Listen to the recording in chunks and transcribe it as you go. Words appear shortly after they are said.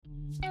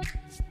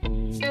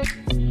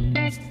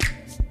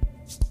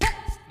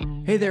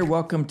Hey there,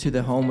 welcome to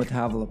the Home with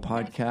Havilah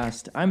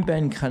podcast. I'm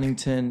Ben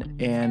Cunnington,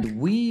 and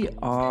we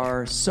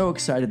are so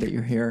excited that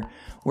you're here.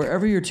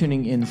 Wherever you're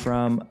tuning in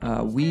from,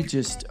 we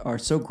just are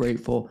so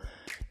grateful,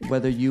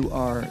 whether you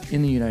are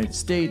in the United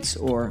States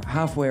or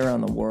halfway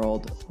around the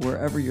world,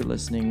 wherever you're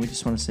listening, we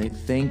just want to say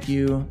thank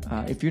you.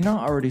 If you're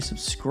not already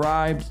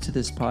subscribed to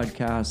this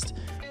podcast,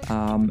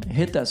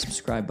 hit that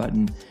subscribe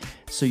button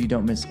so you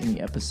don't miss any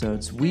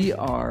episodes. We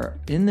are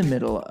in the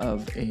middle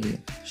of a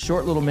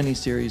short little mini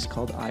series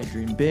called I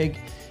Dream Big.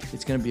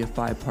 It's going to be a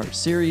 5-part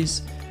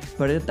series,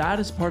 but that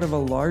is part of a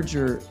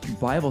larger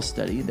Bible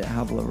study that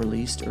Havilah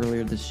released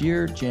earlier this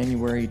year,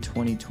 January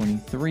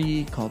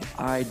 2023, called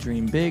I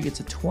Dream Big. It's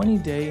a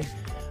 20-day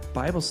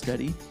Bible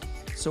study.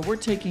 So we're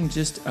taking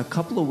just a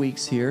couple of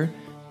weeks here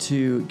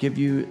to give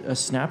you a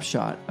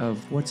snapshot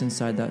of what's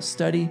inside that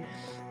study.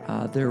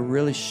 They're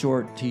really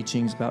short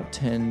teachings, about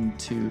 10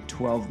 to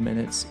 12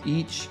 minutes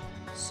each.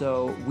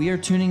 So we are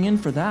tuning in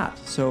for that.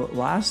 So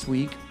last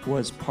week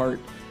was part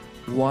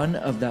 1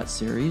 of that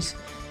series,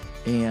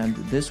 and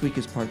this week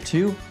is part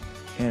 2.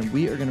 And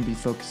we are going to be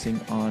focusing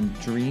on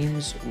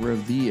dreams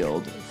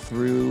revealed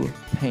through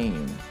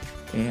pain.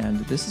 And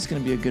this is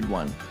going to be a good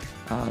one.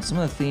 Some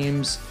of the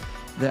themes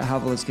that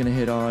Havilah is going to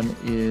hit on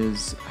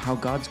is how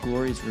God's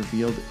glory is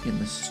revealed in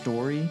the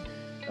story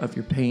of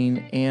your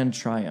pain and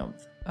triumph.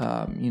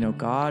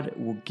 God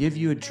will give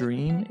you a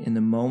dream in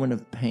the moment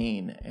of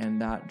pain,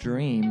 and that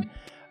dream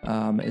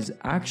is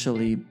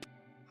actually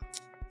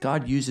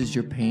God uses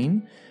your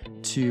pain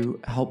to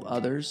help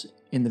others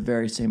in the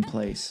very same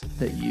place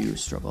that you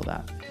struggled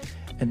at.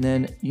 And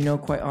then,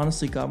 quite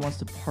honestly, God wants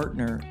to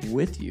partner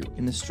with you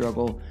in the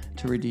struggle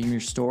to redeem your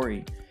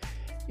story.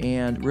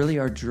 And really,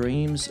 our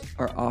dreams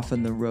are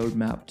often the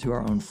roadmap to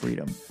our own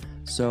freedom.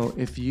 So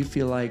if you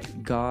feel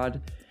like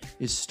God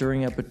is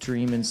stirring up a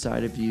dream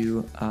inside of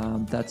you,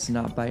 that's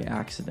not by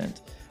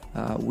accident.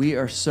 We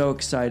are so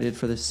excited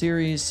for the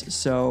series.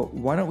 So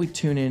why don't we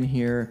tune in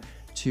here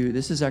to,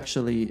 this is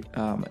actually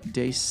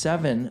day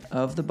 7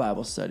 of the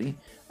Bible study,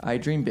 I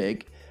Dream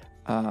Big.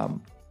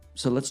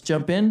 So let's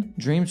jump in.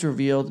 Dreams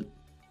revealed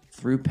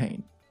through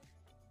pain.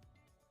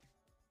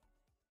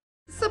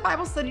 This is a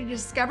Bible study to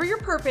discover your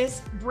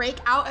purpose, break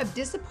out of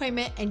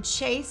disappointment, and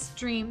chase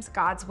dreams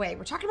God's way.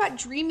 We're talking about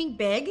dreaming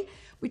big.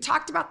 We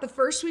talked about the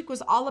first week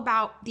was all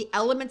about the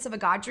elements of a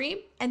God dream.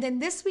 And then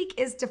this week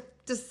is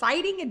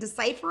deciding and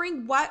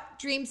deciphering what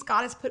dreams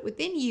God has put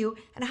within you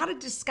and how to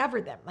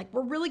discover them. Like,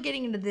 we're really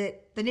getting into the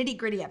nitty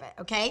gritty of it,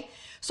 okay?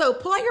 So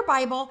pull out your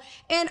Bible,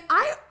 and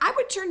I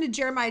would turn to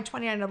Jeremiah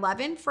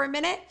 29:11 for a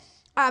minute.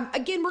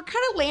 Again, we're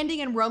kind of landing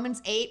in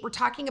Romans 8. We're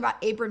talking about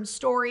Abram's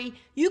story.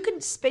 You can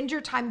spend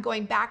your time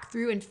going back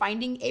through and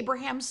finding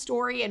Abraham's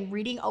story and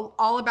reading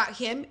all about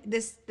him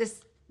this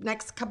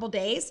next couple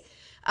days.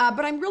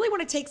 But I really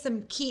want to take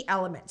some key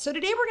elements. So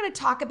today we're going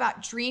to talk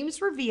about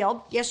dreams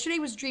revealed. Yesterday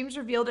was dreams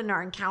revealed in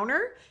our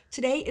encounter.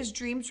 Today is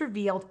dreams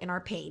revealed in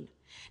our pain.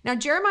 Now,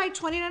 Jeremiah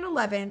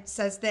 29:11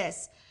 says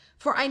this,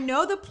 "For I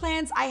know the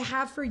plans I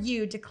have for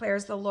you,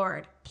 declares the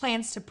Lord,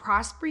 plans to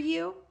prosper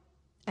you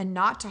and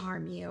not to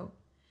harm you,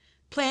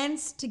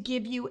 plans to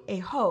give you a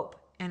hope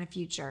and a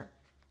future."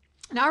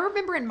 Now, I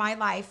remember in my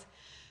life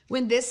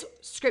when this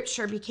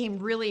scripture became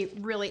really,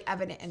 really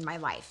evident in my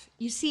life.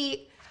 You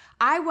see,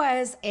 I've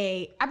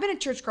been a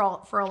church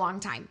girl for a long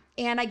time,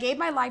 and I gave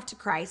my life to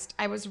Christ.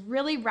 I was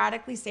really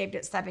radically saved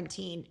at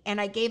 17, and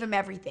I gave him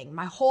everything,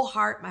 my whole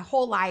heart, my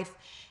whole life,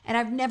 and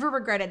I've never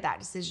regretted that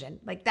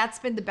decision. Like, that's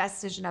been the best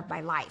decision of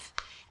my life.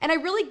 And I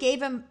really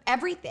gave him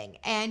everything,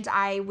 and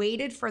I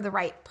waited for the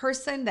right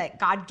person that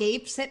God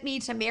sent me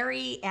to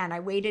marry, and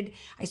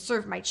I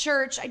served my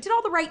church. I did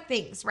all the right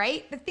things,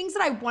 right? The things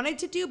that I wanted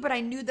to do, but I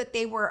knew that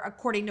they were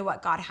according to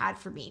what God had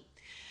for me.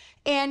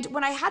 And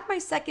when I had my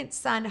second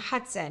son,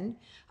 Hudson,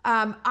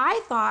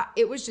 I thought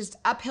it was just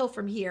uphill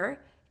from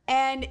here.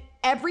 And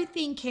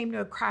everything came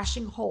to a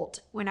crashing halt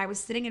when I was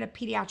sitting at a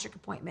pediatric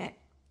appointment.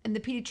 And the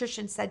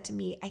pediatrician said to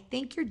me, "I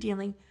think you're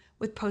dealing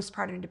with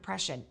postpartum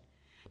depression."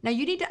 Now,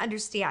 you need to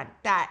understand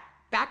that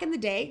back in the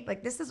day,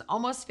 like this is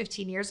almost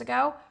 15 years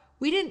ago,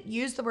 we didn't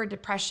use the word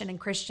depression and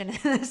Christian in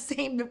the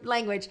same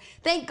language.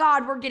 Thank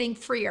God we're getting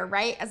freer,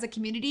 right, as a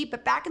community.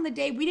 But back in the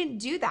day, we didn't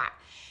do that.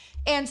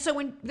 And so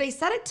when they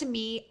said it to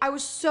me, I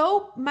was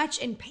so much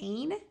in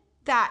pain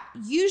that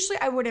usually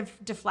I would have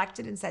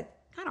deflected and said,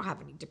 "I don't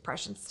have any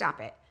depression,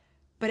 stop it."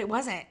 But it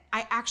wasn't.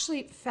 I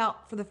actually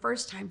felt for the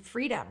first time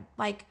freedom.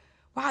 Like,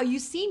 wow, you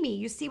see me,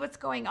 you see what's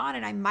going on,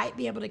 and I might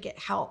be able to get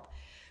help.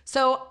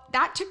 So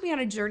that took me on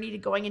a journey to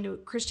going into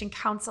Christian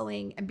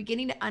counseling and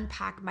beginning to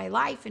unpack my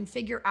life and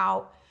figure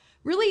out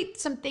really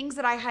some things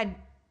that I had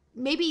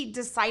maybe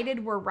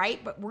decided were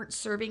right, but weren't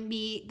serving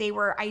me. They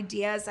were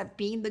ideas of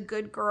being the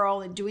good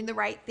girl and doing the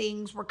right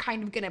things were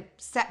kind of going to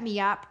set me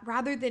up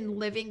rather than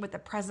living with a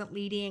present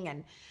leading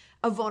and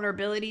a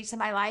vulnerability to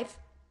my life.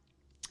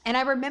 And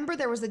I remember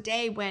there was a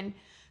day when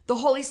the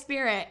Holy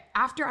Spirit,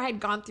 after I had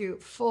gone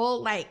through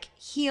full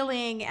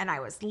healing and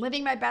I was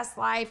living my best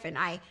life and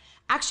I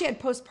Actually, I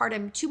had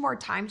postpartum 2 more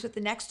times with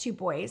the next 2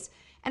 boys.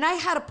 And I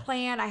had a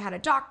plan. I had a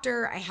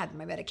doctor. I had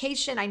my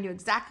medication. I knew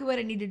exactly what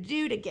I needed to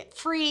do to get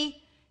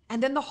free.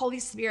 And then the Holy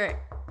Spirit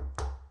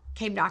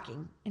came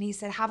knocking and he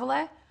said,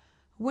 Havilah,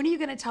 when are you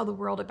going to tell the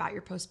world about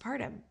your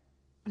postpartum?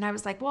 And I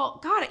was like, well,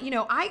 God,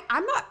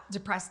 I'm not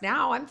depressed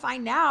now. I'm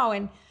fine now.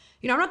 And,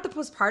 I'm not the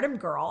postpartum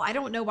girl. I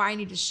don't know why I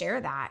need to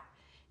share that.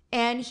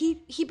 And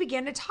he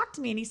began to talk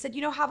to me and he said,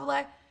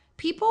 Havilah,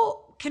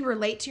 people can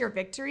relate to your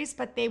victories,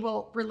 but they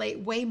will relate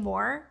way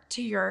more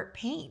to your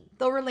pain.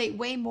 They'll relate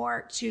way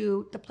more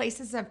to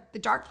the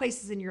dark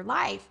places in your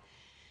life,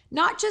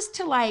 not just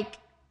to like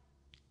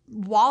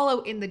wallow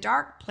in the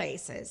dark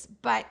places,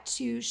 but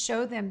to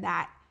show them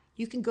that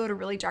you can go to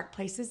really dark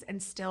places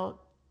and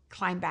still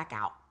climb back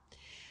out.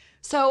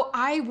 So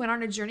I went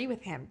on a journey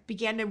with him,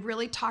 began to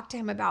really talk to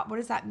him about what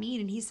does that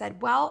mean? And he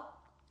said, well,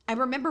 I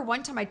remember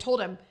one time I told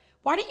him,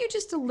 why didn't you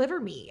just deliver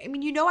me? I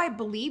mean, I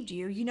believed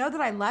you. You know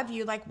that I love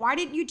you. Like, why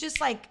didn't you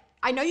just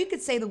I know you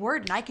could say the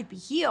word and I could be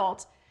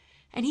healed.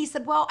 And he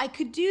said, well, I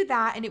could do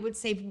that and it would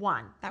save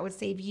one. That would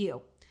save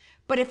you.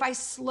 But if I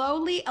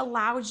slowly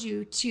allowed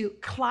you to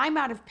climb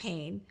out of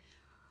pain,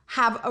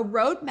 have a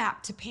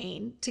roadmap to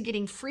pain, to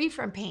getting free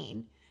from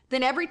pain,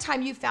 then every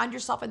time you found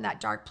yourself in that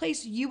dark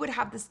place, you would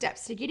have the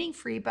steps to getting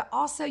free, but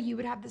also you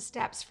would have the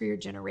steps for your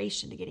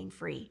generation to getting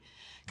free.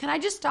 Can I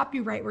just stop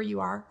you right where you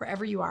are,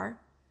 wherever you are?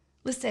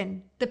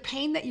 Listen, the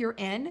pain that you're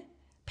in,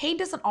 pain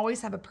doesn't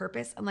always have a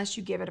purpose unless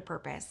you give it a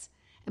purpose.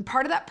 And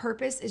part of that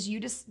purpose is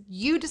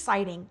you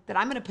deciding that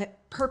I'm going to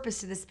put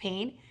purpose to this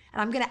pain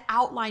and I'm going to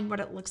outline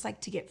what it looks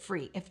like to get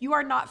free. If you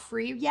are not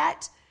free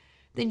yet,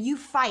 then you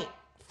fight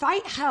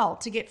hell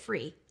to get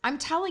free. I'm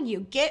telling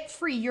you, get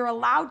free. You're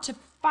allowed to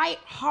fight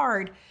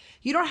hard.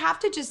 You don't have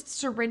to just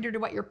surrender to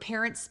what your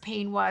parents'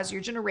 pain was,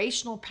 your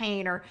generational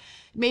pain, or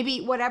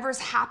maybe whatever's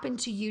happened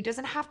to you. It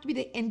doesn't have to be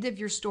the end of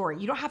your story.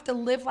 You don't have to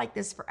live like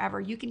this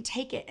forever. You can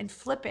take it and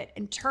flip it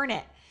and turn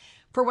it.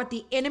 For what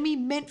the enemy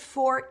meant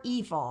for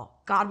evil,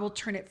 God will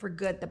turn it for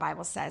good, the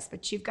Bible says,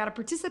 but you've got to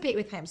participate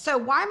with him. So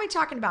why am I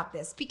talking about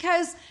this?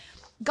 Because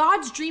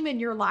God's dream in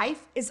your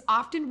life is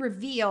often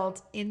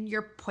revealed in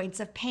your points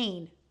of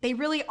pain. They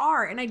really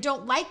are. And I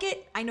don't like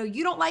it. I know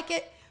you don't like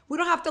it. We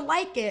don't have to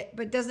like it,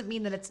 but it doesn't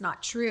mean that it's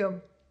not true.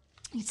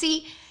 You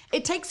see,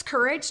 it takes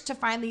courage to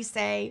finally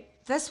say,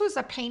 this was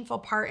a painful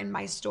part in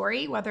my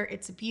story, whether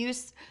it's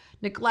abuse,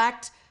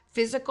 neglect,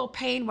 physical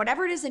pain,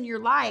 whatever it is in your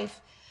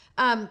life.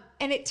 And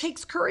it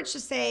takes courage to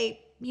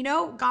say,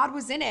 God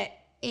was in it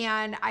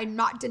and I'm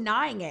not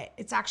denying it.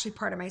 It's actually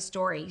part of my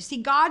story. You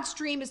see, God's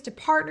dream is to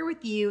partner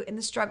with you in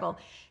the struggle.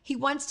 He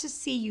wants to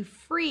see you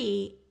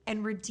free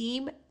and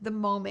redeem the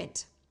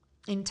moment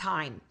in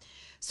time.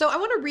 So I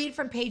want to read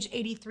from page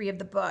 83 of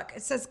the book.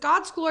 It says,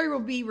 God's glory will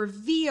be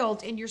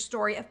revealed in your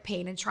story of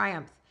pain and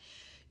triumph.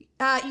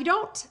 You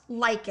don't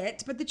like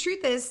it, but the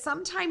truth is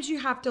sometimes you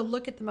have to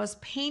look at the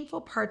most painful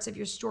parts of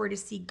your story to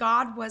see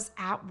God was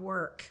at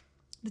work.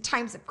 The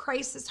times of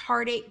crisis,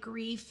 heartache,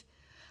 grief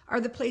are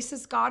the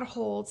places God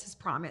holds his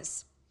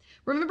promise.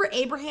 Remember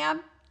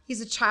Abraham? He's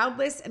a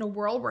childless in a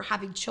world where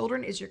having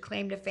children is your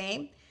claim to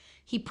fame.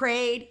 He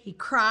prayed, he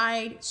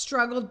cried,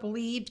 struggled,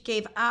 believed,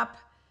 gave up.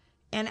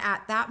 And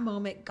at that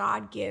moment,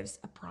 God gives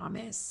a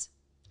promise.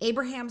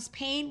 Abraham's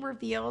pain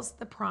reveals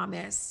the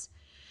promise.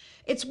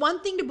 It's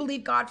one thing to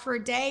believe God for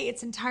a day.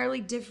 It's entirely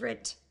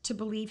different to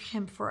believe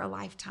him for a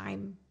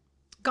lifetime.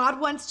 God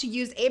wants to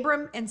use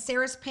Abram and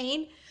Sarah's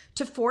pain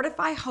to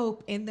fortify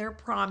hope in their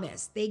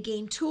promise. They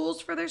gained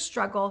tools for their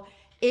struggle.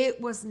 It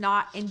was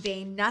not in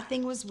vain.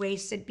 Nothing was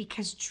wasted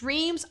because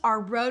dreams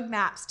are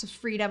roadmaps to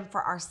freedom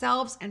for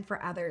ourselves and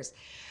for others.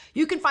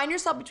 You can find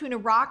yourself between a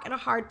rock and a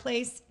hard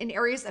place in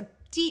areas of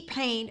deep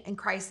pain and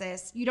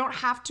crisis. You don't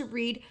have to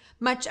read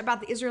much about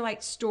the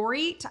Israelite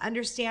story to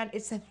understand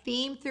it's a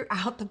theme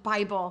throughout the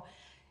Bible.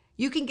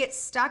 You can get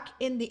stuck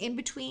in the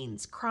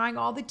in-betweens, crying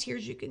all the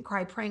tears you can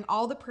cry, praying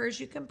all the prayers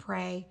you can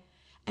pray,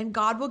 and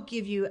God will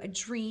give you a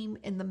dream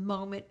in the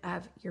moment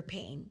of your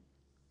pain.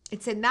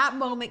 It's in that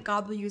moment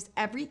God will use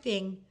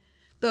everything,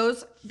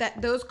 those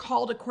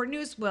called according to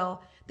his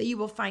will, that you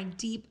will find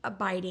deep,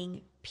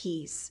 abiding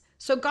peace.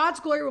 So God's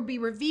glory will be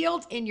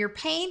revealed in your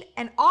pain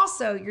and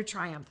also your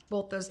triumph,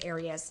 both those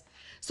areas.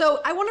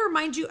 So I want to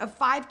remind you of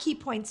 5 key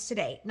points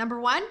today. Number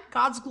 1,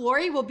 God's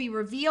glory will be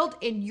revealed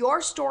in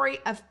your story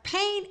of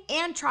pain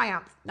and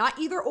triumph, not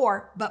either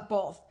or, but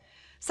both.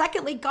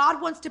 Secondly,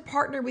 God wants to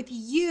partner with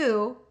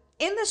you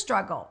in the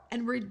struggle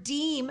and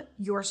redeem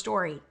your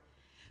story.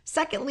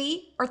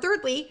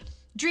 Thirdly,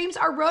 dreams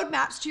are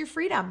roadmaps to your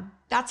freedom.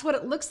 That's what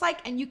it looks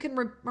like, and you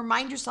can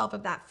remind yourself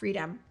of that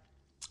freedom.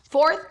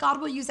 Fourth,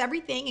 God will use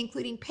everything,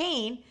 including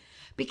pain,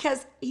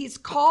 because he's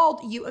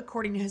called you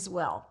according to his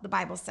will, the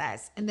Bible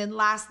says. And then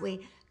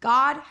lastly,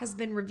 God has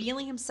been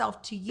revealing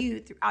himself to you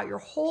throughout your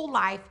whole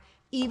life,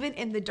 even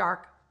in the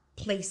dark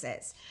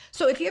places.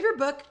 So if you have your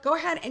book, go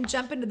ahead and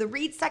jump into the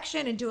read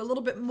section and do a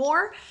little bit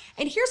more.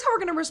 And here's how we're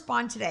going to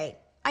respond today.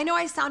 I know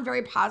I sound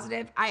very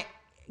positive.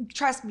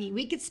 Trust me,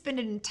 we could spend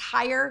an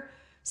entire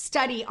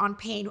study on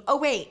pain. Oh,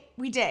 wait,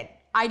 we did.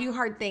 I Do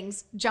Hard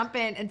Things. Jump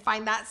in and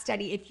find that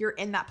study if you're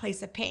in that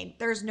place of pain.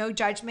 There's no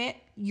judgment.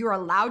 You're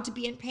allowed to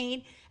be in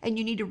pain, and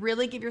you need to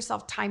really give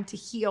yourself time to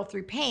heal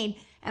through pain.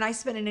 And I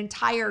spent an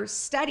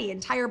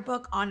entire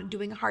book on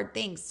doing hard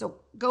things. So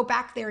go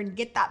back there and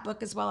get that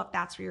book as well if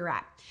that's where you're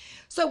at.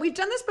 So we've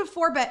done this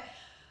before, but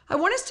I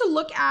want us to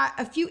look at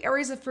a few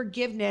areas of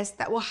forgiveness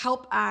that will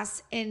help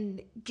us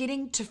in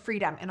getting to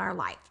freedom in our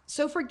life.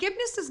 So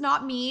forgiveness does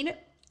not mean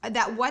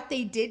that what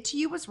they did to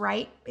you was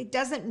right. It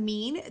doesn't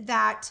mean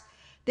that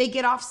they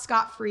get off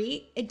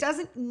scot-free. It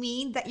doesn't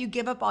mean that you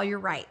give up all your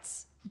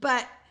rights.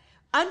 But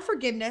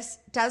unforgiveness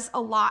does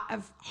a lot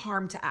of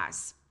harm to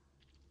us.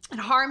 It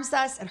harms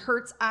us, it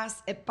hurts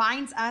us, it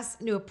binds us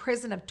into a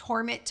prison of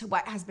torment to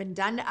what has been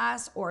done to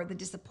us or the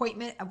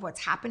disappointment of what's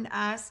happened to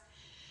us.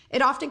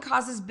 It often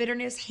causes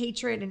bitterness,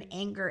 hatred, and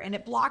anger, and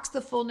it blocks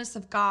the fullness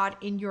of God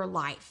in your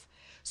life.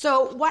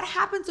 So what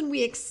happens when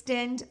we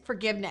extend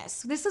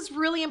forgiveness? This is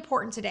really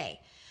important today.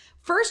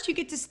 First, you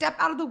get to step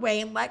out of the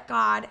way and let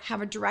God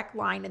have a direct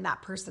line in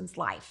that person's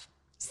life.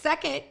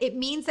 Second, it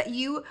means that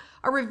you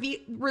are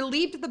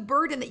relieved of the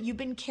burden that you've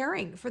been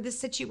carrying for this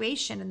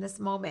situation in this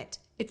moment.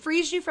 It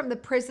frees you from the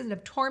prison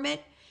of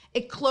torment.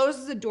 It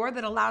closes a door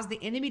that allows the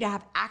enemy to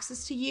have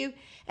access to you.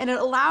 And it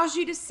allows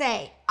you to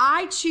say,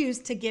 I choose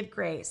to give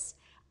grace.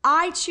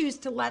 I choose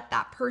to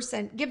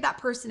give that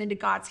person into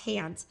God's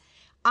hands.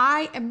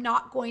 I am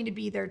not going to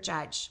be their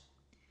judge.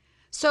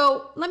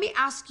 So let me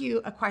ask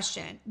you a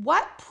question.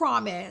 What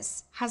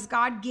promise has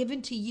God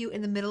given to you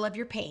in the middle of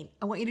your pain?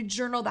 I want you to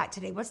journal that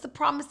today. What's the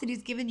promise that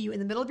he's given you in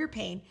the middle of your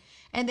pain?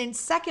 And then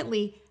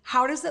secondly,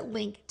 how does it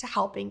link to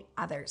helping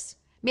others?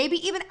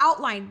 Maybe even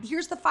outline,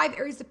 here's the 5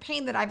 areas of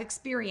pain that I've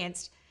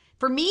experienced.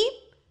 For me,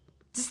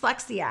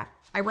 dyslexia.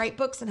 I write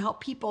books and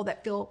help people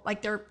that feel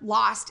like they're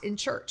lost in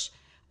church.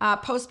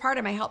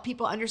 Postpartum, I help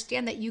people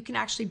understand that you can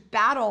actually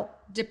battle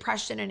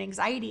depression and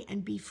anxiety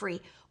and be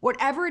free.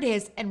 Whatever it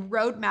is, and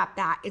roadmap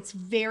that. It's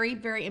very,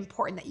 very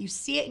important that you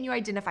see it and you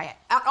identify it.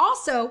 And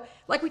also,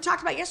 like we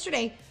talked about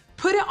yesterday,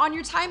 put it on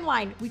your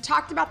timeline. We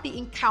talked about the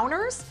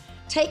encounters.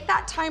 Take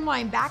that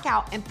timeline back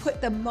out and put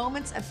the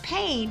moments of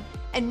pain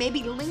and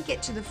maybe link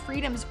it to the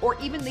freedoms or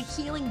even the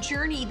healing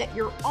journey that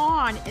you're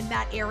on in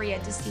that area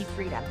to see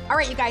freedom. All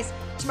right, you guys,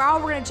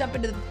 tomorrow we're gonna jump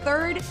into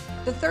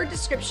the third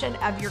description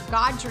of your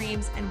God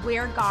dreams and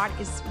where God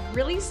is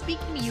really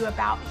speaking to you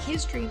about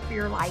his dream for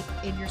your life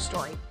in your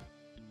story.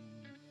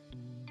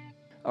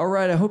 All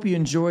right, I hope you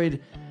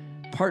enjoyed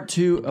part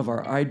 2 of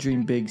our I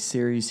Dream Big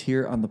series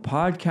here on the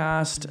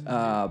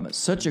podcast.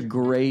 Such a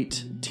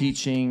great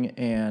teaching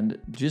and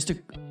just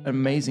an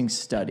amazing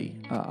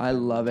study. I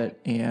love it.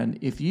 And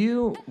if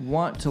you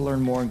want to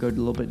learn more and go a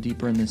little bit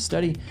deeper in this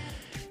study,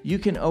 you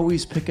can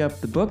always pick up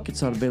the book.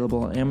 It's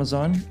available on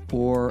Amazon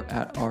or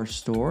at our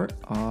store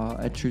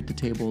at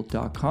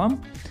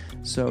truththotable.com.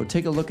 So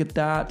take a look at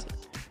that.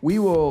 We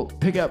will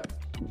pick up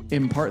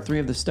in part 3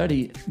 of the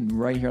study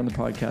right here on the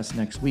podcast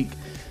next week.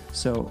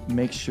 So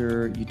make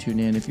sure you tune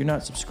in. If you're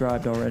not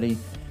subscribed already,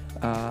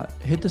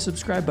 hit the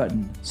subscribe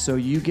button so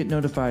you get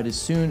notified as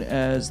soon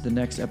as the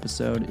next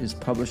episode is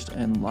published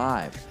and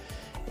live.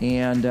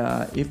 And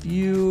if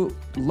you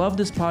love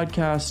this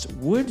podcast,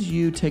 would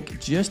you take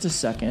just a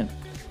second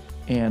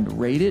and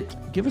rate it?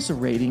 Give us a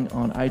rating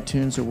on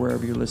iTunes or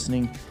wherever you're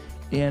listening,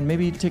 and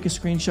maybe take a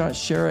screenshot,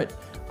 share it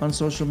on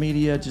social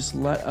media. Just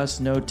let us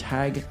know,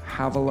 tag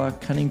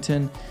Havilah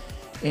Cunnington,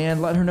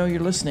 and let her know you're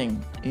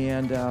listening.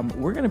 And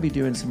we're going to be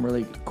doing some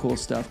really cool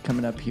stuff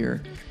coming up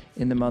here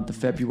in the month of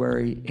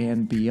February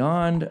and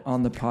beyond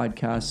on the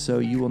podcast, so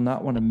you will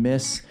not want to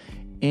miss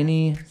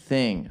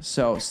anything.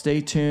 So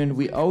stay tuned.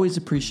 We always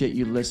appreciate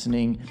you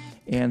listening,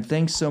 and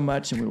thanks so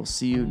much, and we will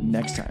see you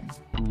next time.